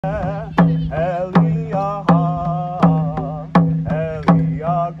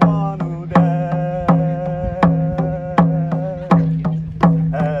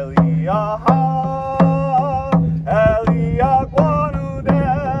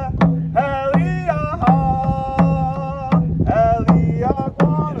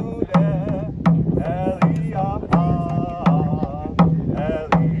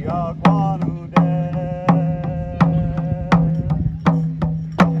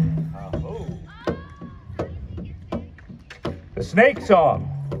The snake song.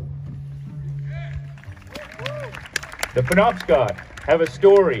 The Penobscot have a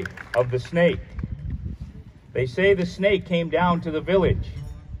story of the snake. They say the snake came down to the village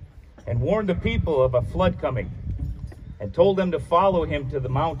and warned the people of a flood coming and told them to follow him to the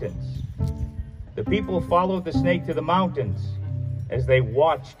mountains. The people followed the snake to the mountains as they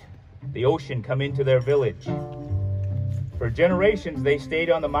watched the ocean come into their village. For generations they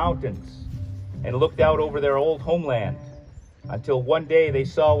stayed on the mountains and looked out over their old homeland until one day they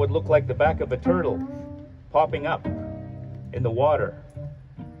saw what looked like the back of a turtle popping up in the water.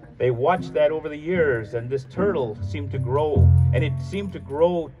 They watched that over the years, and this turtle seemed to grow, and it seemed to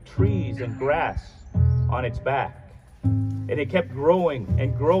grow trees and grass on its back. And it kept growing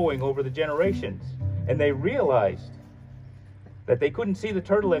and growing over the generations. And they realized that they couldn't see the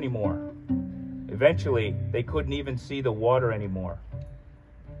turtle anymore. Eventually, they couldn't even see the water anymore.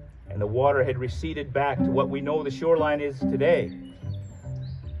 And the water had receded back to what we know the shoreline is today.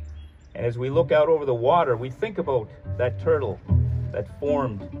 And as we look out over the water, we think about that turtle that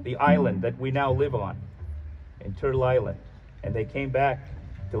formed the island that we now live on, in Turtle Island. And they came back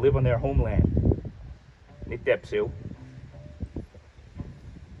to live on their homeland. Nitepsu.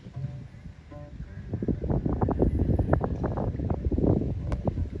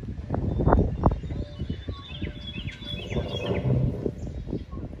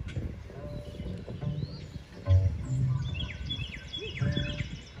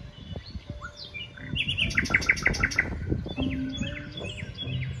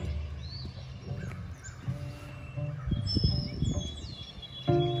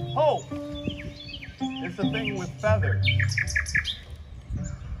 Hope is the thing with feathers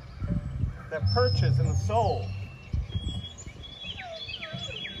that perches in the soul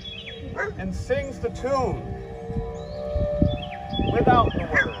and sings the tune without the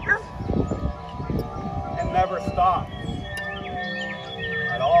words and never stops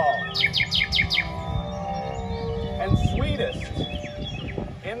at all. And sweetest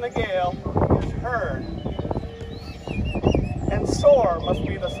in the gale is heard, and sore must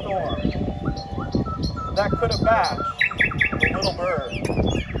be the storm that could abashed the little bird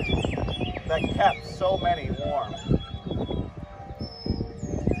that kept so many warm.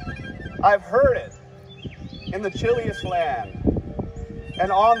 I've heard it in the chilliest land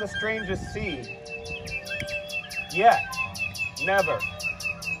and on the strangest sea, yet never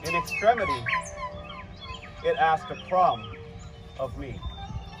in extremity it asked a crumb of me.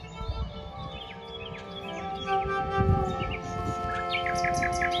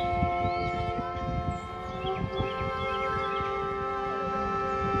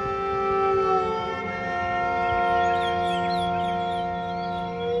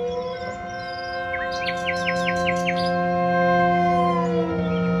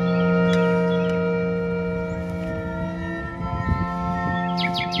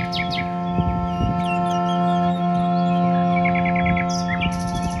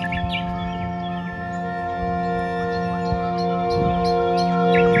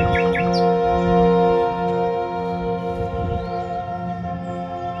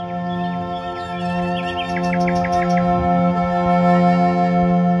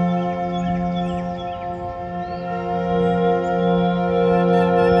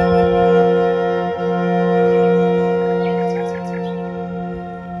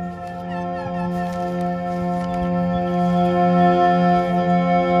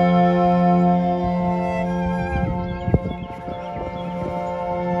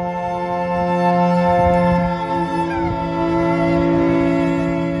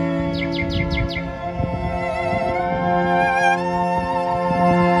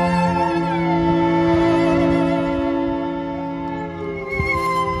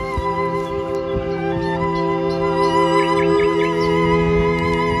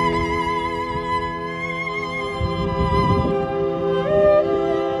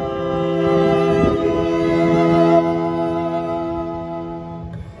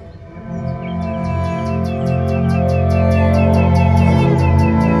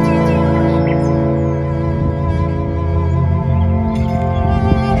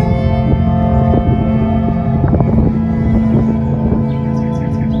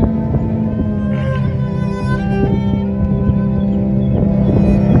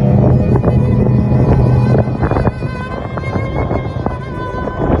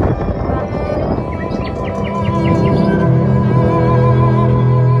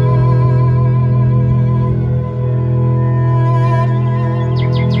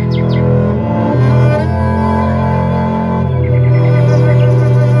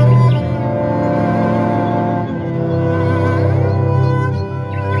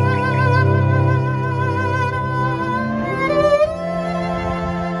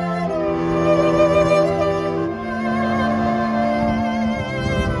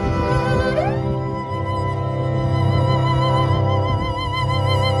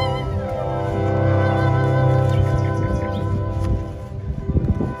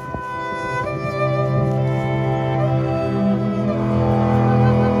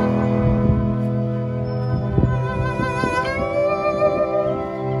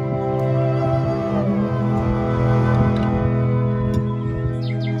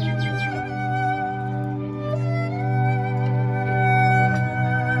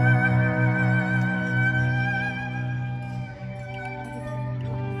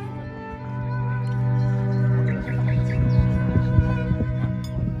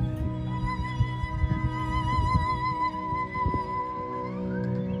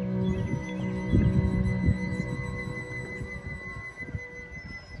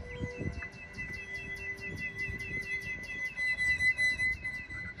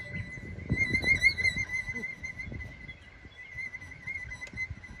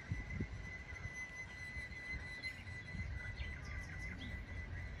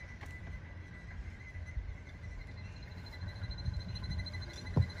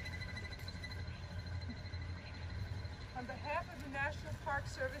 National Park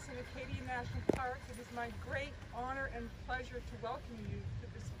Service and Acadia National Park, it is my great honor and pleasure to welcome you to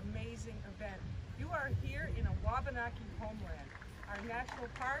this amazing event. You are here in a Wabanaki homeland. Our national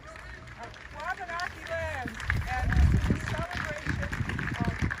parks are Wabanaki lands, and this is a celebration